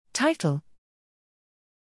Title: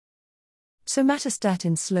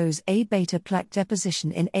 Somatostatin slows A-beta plaque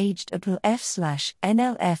deposition in aged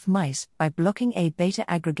APPNL-F mice by blocking A-beta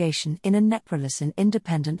aggregation in a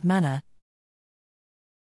neprilysin-independent manner.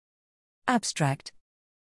 Abstract: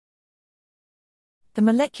 The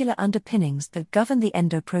molecular underpinnings that govern the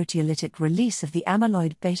endoproteolytic release of the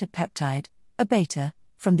amyloid beta peptide, A-beta,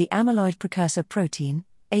 from the amyloid precursor protein,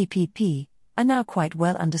 APP, are now quite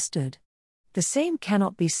well understood. The same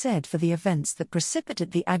cannot be said for the events that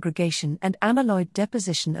precipitate the aggregation and amyloid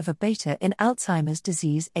deposition of A-beta in Alzheimer's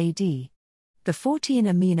disease AD. The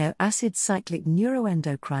 14-amino acid cyclic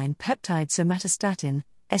neuroendocrine peptide somatostatin,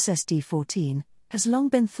 SSD14, has long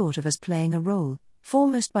been thought of as playing a role,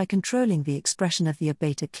 foremost by controlling the expression of the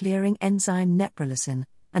A-beta clearing enzyme neprilysin,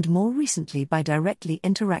 and more recently by directly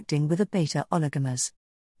interacting with A-beta oligomers.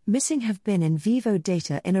 Missing have been in vivo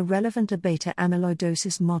data in a relevant A-beta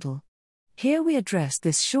amyloidosis model. Here we address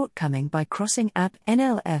this shortcoming by crossing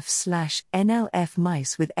APPNL-F/NLF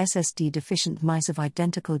mice with SSD-deficient mice of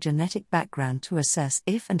identical genetic background to assess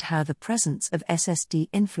if and how the presence of SSD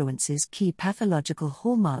influences key pathological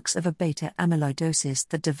hallmarks of A-beta amyloidosis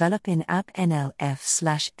that develop in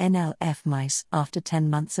APPNL-F/NLF mice after 10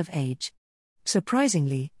 months of age.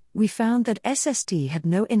 Surprisingly, we found that SSD had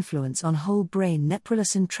no influence on whole brain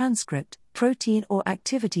neprilysin transcript, protein or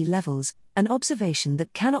activity levels, an observation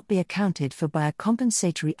that cannot be accounted for by a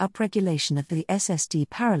compensatory upregulation of the SSD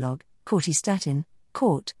paralog, cortistatin,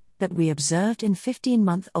 CORT, that we observed in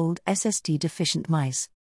 15-month-old SSD-deficient mice.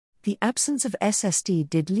 The absence of SSD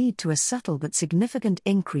did lead to a subtle but significant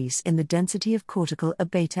increase in the density of cortical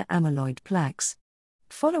A-beta amyloid plaques.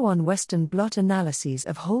 Follow-on Western blot analyses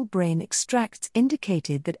of whole brain extracts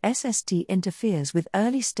indicated that SSD interferes with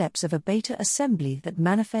early steps of A-beta assembly that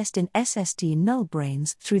manifest in SSD null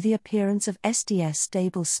brains through the appearance of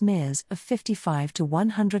SDS-stable smears of 55 to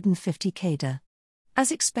 150 kDa.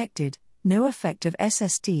 As expected, no effect of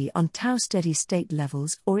SSD on tau steady-state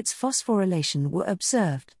levels or its phosphorylation were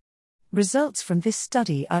observed. Results from this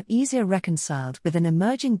study are easier reconciled with an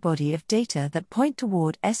emerging body of data that point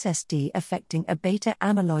toward SSD affecting A-beta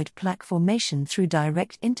amyloid plaque formation through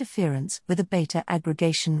direct interference with A-beta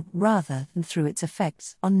aggregation rather than through its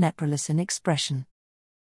effects on neprilysin expression.